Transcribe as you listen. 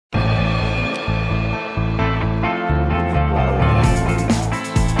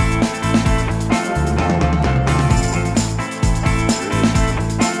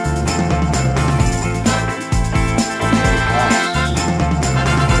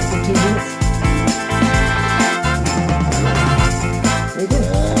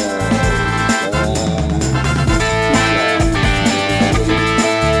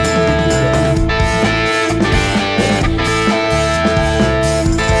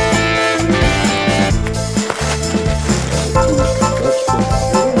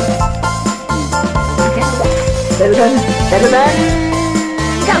배우는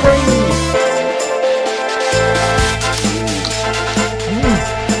가보이.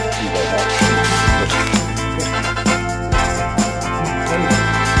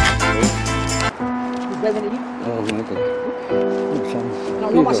 Oh, my God. Oh, some. No,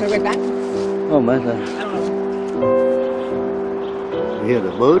 no more cigarette back. Oh, my God. I don't know. You hear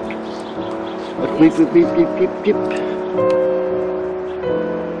the bird? But beep, beep, beep, beep, beep, beep.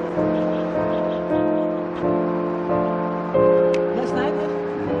 That's nice.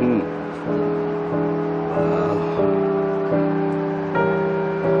 Mm-hmm. Wow.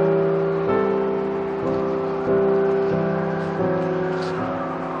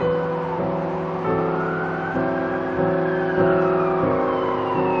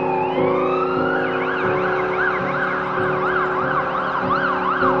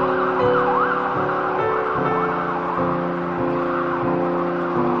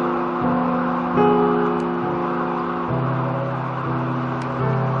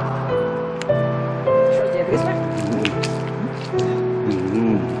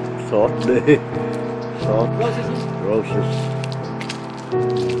 Salt day. Salt. Roses.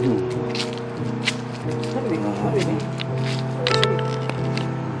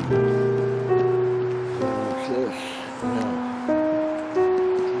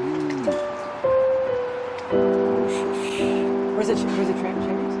 Where's the tram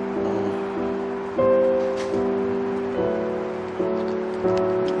cherries?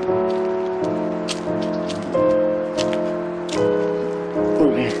 Okay.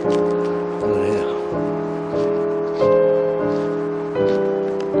 Oh, yeah.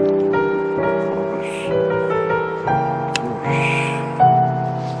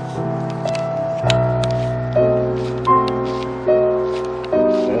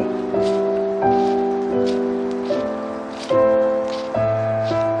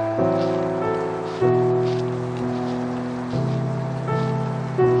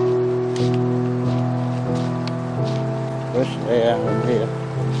 Fresh air in here.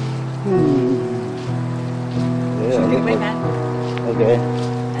 Yeah, Should we get right back? okay.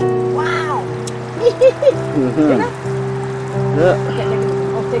 Wow! Yeah. Okay,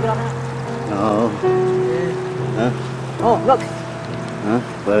 take it off now. No. Huh? Oh, look. Huh?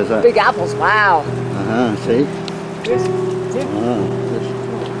 Where is that? Big apples. Wow. See? Here's, see?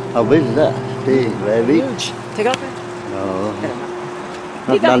 How big is that? See, very big. Huge. Take it off there. No.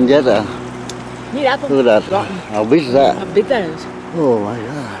 Need Not done yet. Need apple? Look at that. Rotten. How big is that? How big that is. Oh my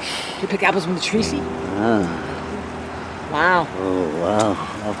gosh. You pick apples from the tree, see? Ah. Wow. Oh wow.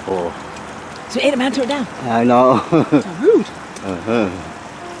 Apple. So you ate a man, throw it down. I know. How rude.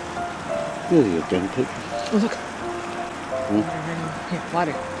 Here you can take. Oh, look. Here,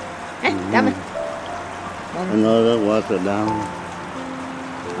 water. Hey, damn it. Another water down.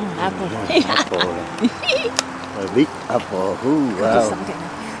 Oh, apple. Apple. A big apple. Ooh, wow. Okay.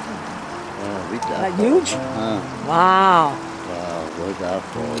 Big That apple. huge? Wow. Wow, big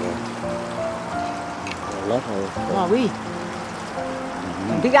apple. A lot of. Wow, we.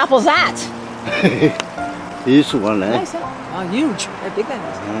 Big apple's that? This one, eh? Nice, huh? Oh, huge. How big that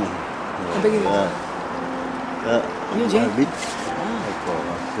is. How big is it? Huge, eh? Big apple.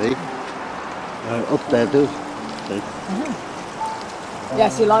 See? Up there too. See? Yeah, I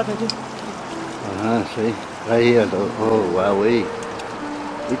see a lot of it too. See? Right here too. Oh, wow, we.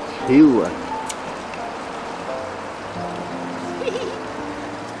 It's huge one.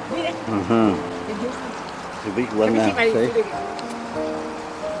 The big one now, see?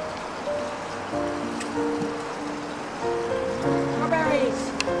 Strawberries.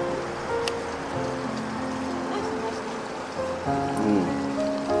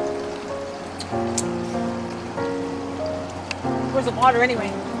 Where's the water anyway?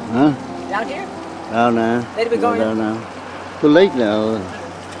 Huh? Down here? Down now. Where did we go? Down now. The lake now.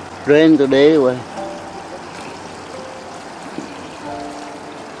 Rain today, well.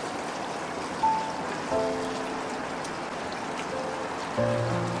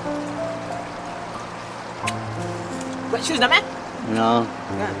 Wet shoes, not man? No.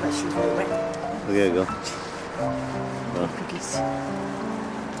 Yeah, wet shoes, very wet. Okay, go. Cookies.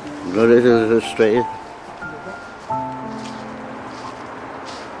 Go to the straight.